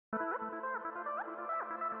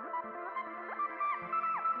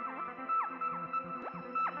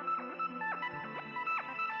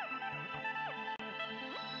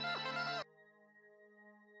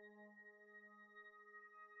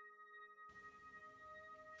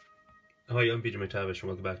Hi, I'm Peter McTavish and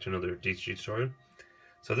welcome back to another DCG tutorial.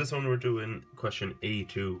 So this one we're doing question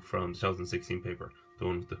A-2 from the 2016 paper, the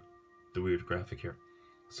one with the weird graphic here.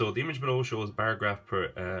 So the image below shows bar graph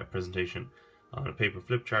presentation on a paper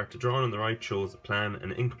flip chart. The drawing on the right shows a plan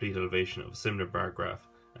and incomplete elevation of a similar bar graph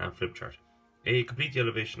and flip chart. A, complete the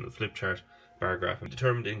elevation of the flip chart bar graph and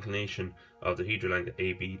determine the inclination of the hedral angle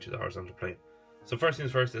AB to the horizontal plane. So first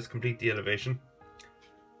things first, let's complete the elevation.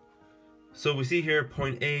 So we see here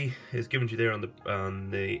point A is given to you there on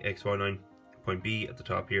the XY line. Point B at the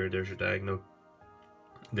top here, there's your diagonal.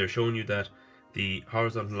 They're showing you that the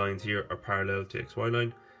horizontal lines here are parallel to XY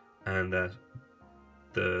line and that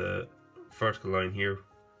the vertical line here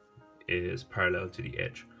is parallel to the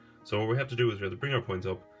edge. So what we have to do is we have to bring our points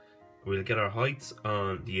up. We'll get our heights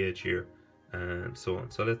on the edge here and so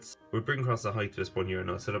on. So we'll bring across the height to this point here and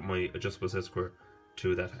I'll set up my adjustable set square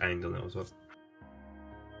to that angle now as well.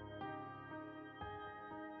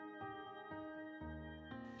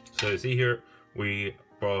 So you see here, we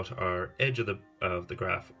brought our edge of the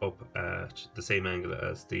graph up at the same angle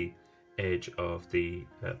as the edge of the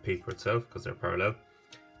paper itself, because they're parallel.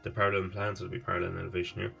 They're parallel in plan, so it'll be parallel in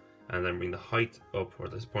elevation here. And then bring the height up, or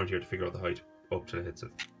this point here, to figure out the height up till it hits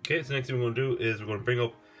it. Okay, so the next thing we're going to do is we're going to bring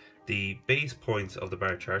up the base points of the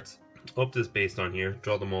bar charts up to this baseline here,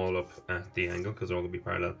 draw them all up at the angle, because they're all going to be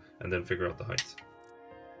parallel, and then figure out the heights.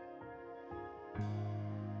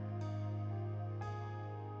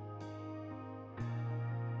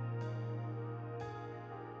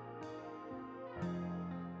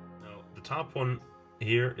 The top one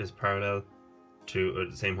here is parallel to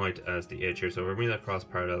the same height as the edge here, so if I bring that across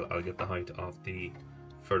parallel, I'll get the height of the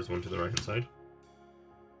furthest one to the right hand side.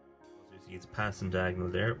 So you see it's passing diagonal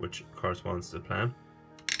there, which corresponds to the plan.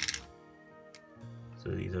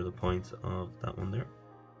 So these are the points of that one there.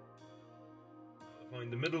 I'll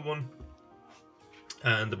find the middle one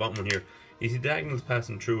and the bottom one here. You see diagonals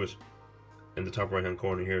passing through it in the top right hand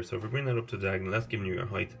corner here, so if we bring that up to the diagonal, that's giving you your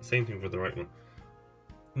height. Same thing for the right one.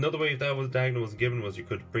 Another way if that diagonal was given was you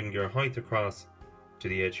could bring your height across to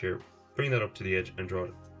the edge here, bring that up to the edge and draw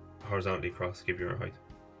it horizontally across to give you your height.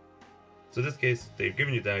 So in this case, they've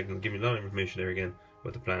given you diagonal, giving you a lot of information there again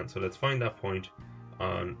with the plan. So let's find that point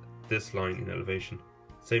on this line in elevation.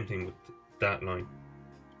 Same thing with that line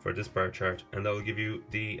for this bar chart, and that will give you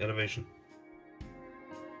the elevation.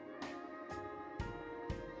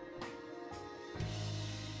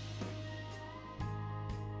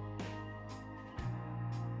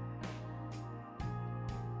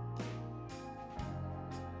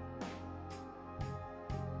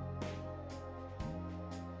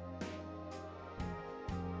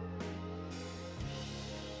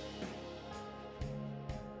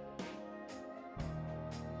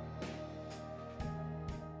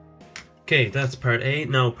 Okay, that's part A.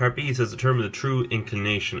 Now part B says determine the true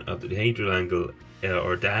inclination of the hedral angle,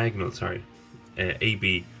 or diagonal, sorry,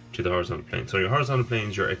 AB to the horizontal plane. So your horizontal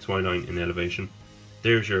plane is your XY line in elevation.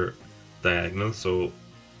 There's your diagonal, so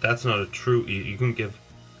that's not a true, you can give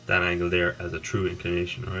that angle there as a true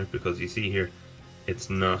inclination, alright, because you see here, it's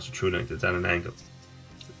not a true length, it's at an angle.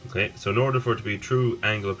 Okay, so in order for it to be a true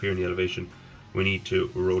angle up here in the elevation, we need to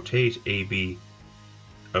rotate AB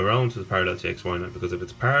around to the parallel to XY line, because if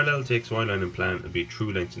it's parallel to XY line in plan, it'll be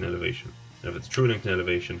true length in elevation. And if it's true length in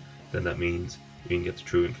elevation, then that means you can get the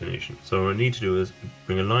true inclination. So what I need to do is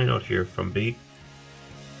bring a line out here from B,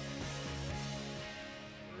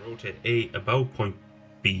 rotate A about point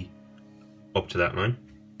B up to that line.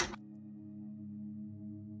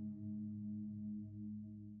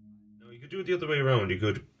 Now you could do it the other way around. You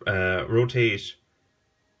could rotate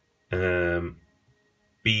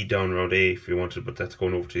B down around A if you wanted, but that's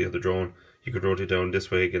going over to the other drawing. You could rotate down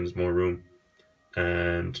this way, again there's more room,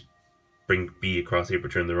 and bring B across here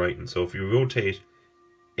but turn the right. And so if you rotate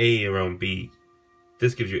A around B,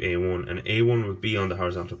 this gives you A1, and A1 will be on the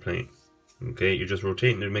horizontal plane. Okay, you're just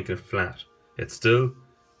rotating it, making it flat. It's still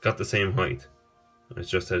got the same height.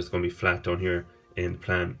 It's just that it's going to be flat down here in the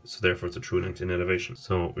plan, so therefore it's a true length in elevation.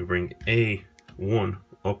 So we bring A1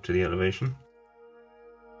 up to the elevation.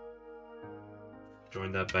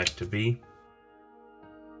 Join that back to B.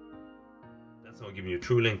 That's now giving you a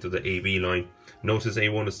true length of the AB line. Notice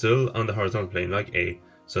A1 is still on the horizontal plane like A,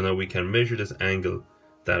 so now we can measure this angle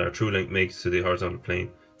that our true length makes to the horizontal plane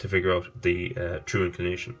to figure out the true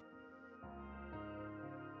inclination.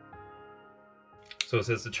 So it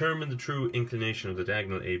says determine the true inclination of the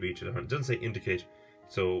diagonal AB to the horizontal. It doesn't say indicate,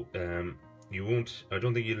 so you won't, I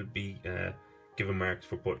don't think you'll be given marks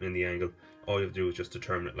for putting in the angle. All you have to do is just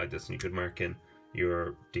determine it like this, and you could mark in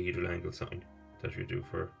your hedral angle sign that you do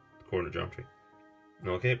for corner geometry.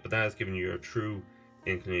 Okay, but that has given you your true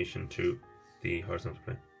inclination to the horizontal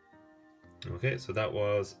plane. Okay, so that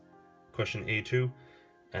was question A2.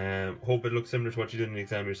 Hope it looks similar to what you did in the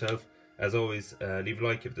exam yourself. As always, leave a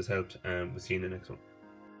like if this helped, and we'll see you in the next one.